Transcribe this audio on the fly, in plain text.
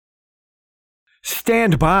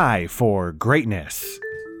Stand by for greatness.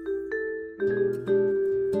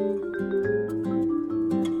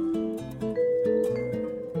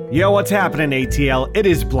 Yo, what's happening, ATL? It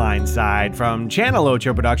is Blindside from Channel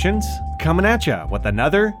Ocho Productions, coming at ya with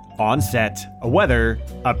another on-set weather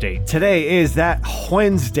update. Today is that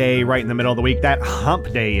Wednesday right in the middle of the week, that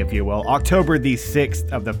hump day, if you will, October the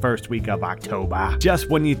 6th of the first week of October. Just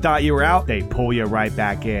when you thought you were out, they pull you right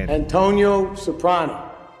back in. Antonio Soprano.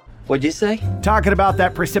 What'd you say? Talking about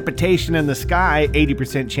that precipitation in the sky,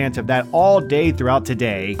 80% chance of that all day throughout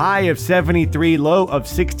today. High of 73, low of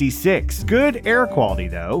 66. Good air quality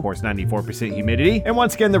though, of course 94% humidity. And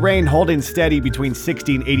once again, the rain holding steady between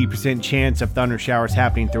 60 and 80% chance of thunder showers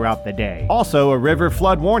happening throughout the day. Also, a river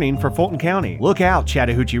flood warning for Fulton County. Look out,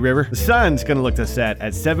 Chattahoochee River. The sun's gonna look to set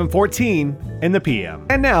at 7:14 in the PM.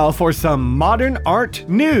 And now for some modern art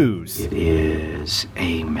news. It is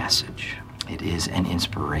a message. It is an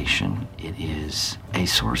inspiration. It is a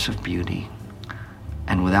source of beauty.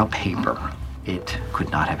 And without paper, it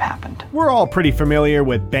could not have happened. We're all pretty familiar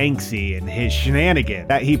with Banksy and his shenanigans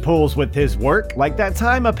that he pulls with his work. Like that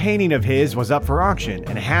time a painting of his was up for auction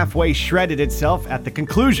and halfway shredded itself at the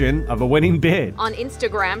conclusion of a winning bid. On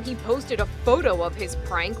Instagram, he posted a photo of his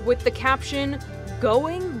prank with the caption,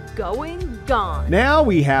 "Going, gone." Now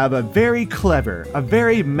we have a very clever, a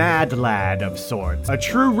very mad lad of sorts, a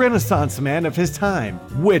true Renaissance man of his time,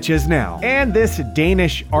 which is now. And this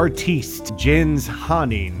Danish artiste, Jens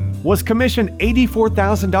Hanning, was commissioned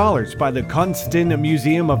 $84,000 by the Kunsten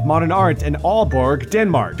Museum of Modern Art in Aalborg,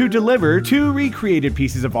 Denmark, to deliver 2 recreated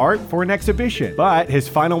pieces of art for an exhibition. But his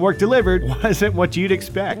final work delivered wasn't what you'd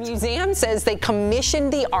expect. The museum says they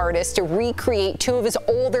commissioned the artist to recreate 2 of his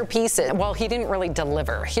older pieces. Well, he didn't really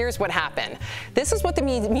deliver. Here's what happened. This is what the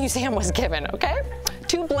museum was given, okay?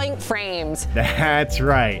 2 blank frames. That's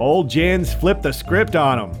right. Old Jens flipped the script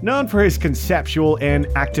on him. Known for his conceptual and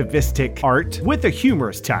activistic art, with a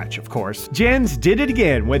humorous touch, of course, Jens did it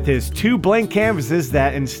again with his 2 blank canvases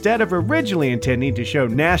that, instead of originally intending to show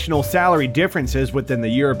national salary differences within the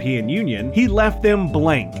European Union, he left them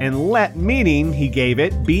blank and let meaning he gave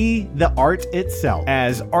it be the art itself,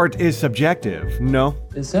 as art is subjective, no?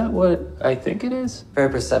 Is that what I think it is? Very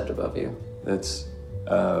perceptive of you. That's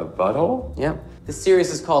a butthole? Yep. The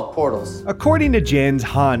series is called Portals. According to Jens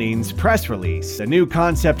Hanning's press release, the new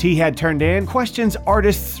concept he had turned in questions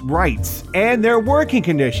artists' rights and their working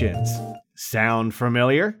conditions. Sound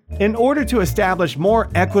familiar? In order to establish more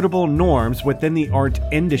equitable norms within the art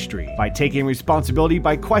industry, by taking responsibility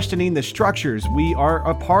by questioning the structures we are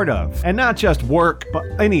a part of, and not just work, but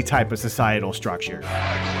any type of societal structure.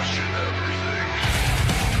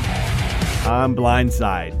 On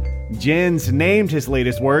Blindside, Jens named his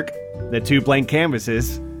latest work, the 2 blank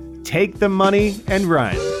canvases, Take the Money and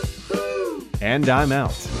Run. And I'm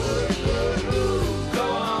out.